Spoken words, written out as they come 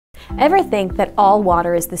Ever think that all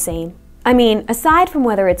water is the same? I mean, aside from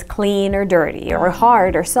whether it's clean or dirty, or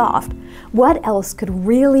hard or soft, what else could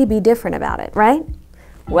really be different about it, right?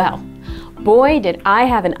 Well, boy, did I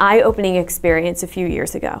have an eye-opening experience a few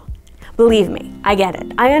years ago. Believe me, I get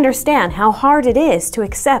it. I understand how hard it is to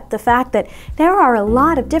accept the fact that there are a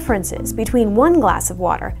lot of differences between one glass of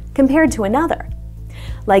water compared to another.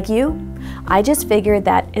 Like you, I just figured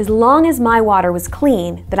that as long as my water was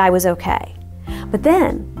clean, that I was okay. But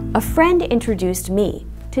then, a friend introduced me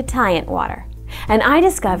to Tient water, and I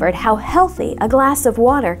discovered how healthy a glass of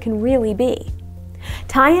water can really be.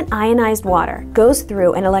 Tient ionized water goes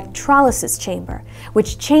through an electrolysis chamber,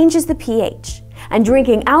 which changes the pH, and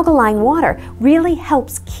drinking alkaline water really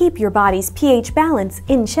helps keep your body's pH balance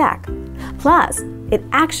in check. Plus, it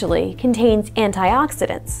actually contains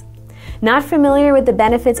antioxidants. Not familiar with the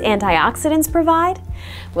benefits antioxidants provide?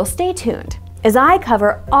 Well, stay tuned as I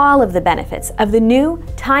cover all of the benefits of the new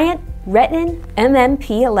Tient Retin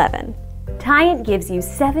MMP11. Tient gives you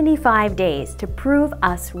 75 days to prove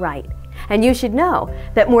us right. And you should know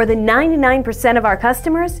that more than 99% of our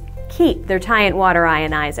customers keep their Tient water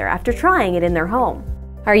ionizer after trying it in their home.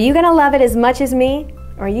 Are you going to love it as much as me,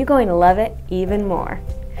 or are you going to love it even more?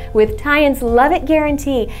 With Tient's Love It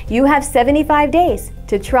Guarantee, you have 75 days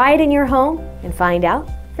to try it in your home and find out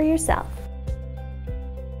for yourself.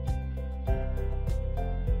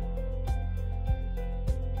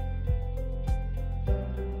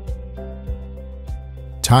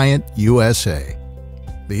 Tient USA,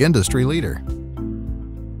 the industry leader.